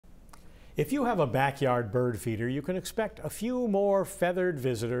If you have a backyard bird feeder, you can expect a few more feathered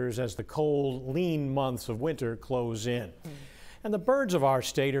visitors as the cold, lean months of winter close in. And the birds of our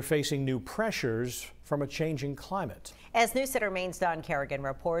state are facing new pressures from a changing climate. As News Center Maine's Don Kerrigan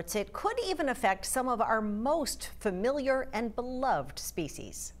reports, it could even affect some of our most familiar and beloved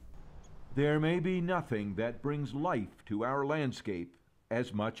species. There may be nothing that brings life to our landscape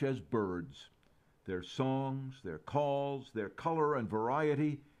as much as birds. Their songs, their calls, their color and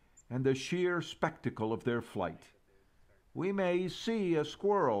variety, and the sheer spectacle of their flight. We may see a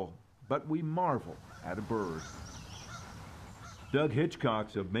squirrel, but we marvel at a bird. Doug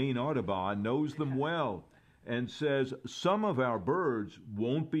Hitchcock of Maine Audubon knows them well and says some of our birds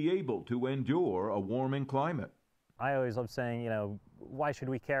won't be able to endure a warming climate. I always love saying, why should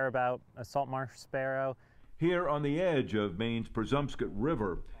we care about a salt marsh sparrow? Here on the edge of Maine's Presumpscot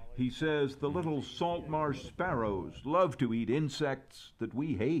River, he says the little salt marsh sparrows love to eat insects that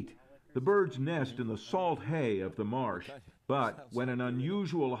we hate. The birds nest in the salt hay of the marsh, but when an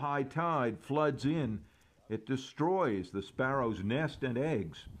unusual high tide floods in, it destroys the sparrow's nest and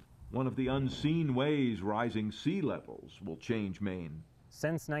eggs. One of the unseen ways rising sea levels will change Maine.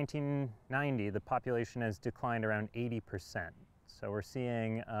 Since 1990, the population has declined around 80%. So we're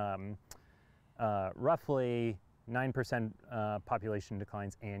seeing roughly 9% population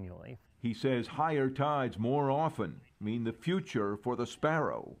declines annually. He says higher tides more often mean the future for the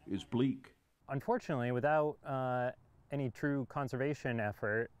sparrow is bleak. Unfortunately, without any true conservation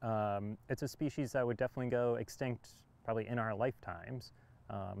effort, it's a species that would definitely go extinct probably in our lifetimes,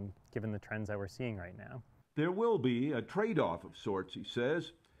 given the trends that we're seeing right now. There will be a trade-off of sorts, he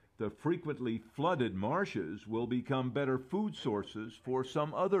says. The frequently flooded marshes will become better food sources for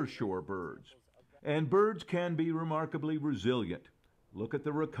some other shore birds. And birds can be remarkably resilient. Look at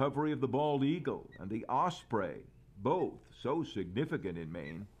the recovery of the bald eagle and the osprey, both so significant in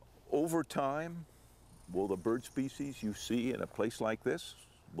Maine. Over time, will the bird species you see in a place like this,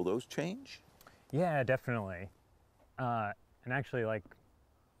 will those change? Yeah, definitely. And actually,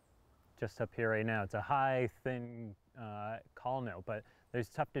 just up here right now, it's a high, thin call note, but there's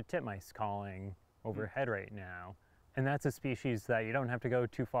tufted titmice calling overhead right now. And that's a species that you don't have to go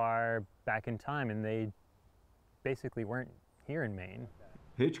too far back in time, and they basically weren't here in Maine.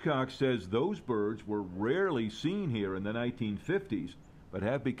 Hitchcock says those birds were rarely seen here in the 1950s, but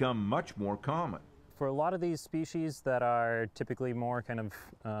have become much more common. For a lot of these species that are typically more kind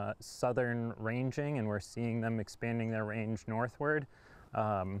of southern ranging, and we're seeing them expanding their range northward,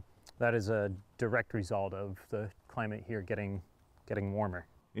 that is a direct result of the climate here getting warmer.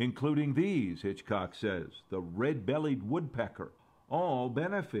 Including these, Hitchcock says, the red-bellied woodpecker, all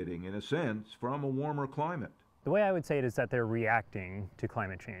benefiting in a sense from a warmer climate. The way I would say it is that they're reacting to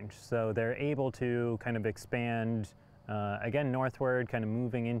climate change. So they're able to kind of expand, again, northward, kind of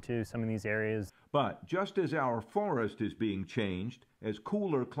moving into some of these areas. But just as our forest is being changed, as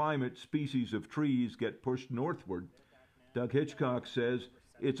cooler climate species of trees get pushed northward, Doug Hitchcock says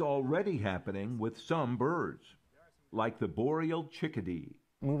it's already happening with some birds, like the boreal chickadee.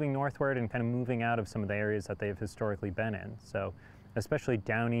 Moving northward and kind of moving out of some of the areas that they've historically been in. So especially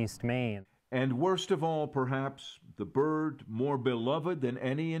down East Maine. And worst of all, perhaps, the bird more beloved than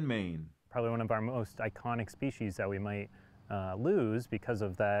any in Maine. Probably one of our most iconic species that we might lose because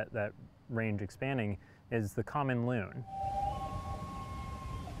of that range expanding is the common loon.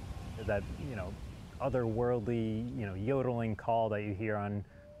 That, otherworldly, yodeling call that you hear on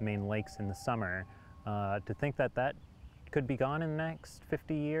Maine lakes in the summer. To think that could be gone in the next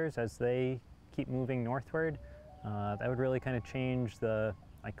 50 years as they keep moving northward, that would really kind of change the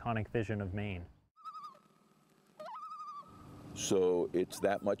iconic vision of Maine. So it's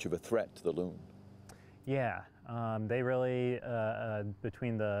that much of a threat to the loon? Yeah, they really,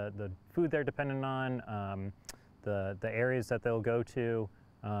 between the food they're dependent on, the areas that they'll go to,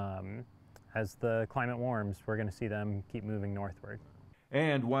 as the climate warms, we're going to see them keep moving northward.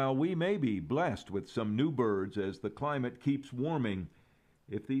 And while we may be blessed with some new birds as the climate keeps warming,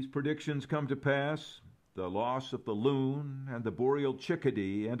 if these predictions come to pass, the loss of the loon and the boreal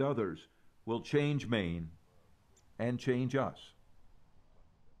chickadee and others will change Maine and change us.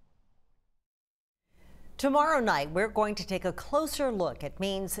 Tomorrow night, we're going to take a closer look at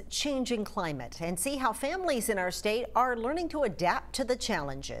Maine's changing climate and see how families in our state are learning to adapt to the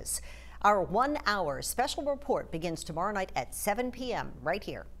challenges. Our 1-hour special report begins tomorrow night at 7 p.m. right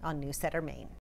here on News Center Maine.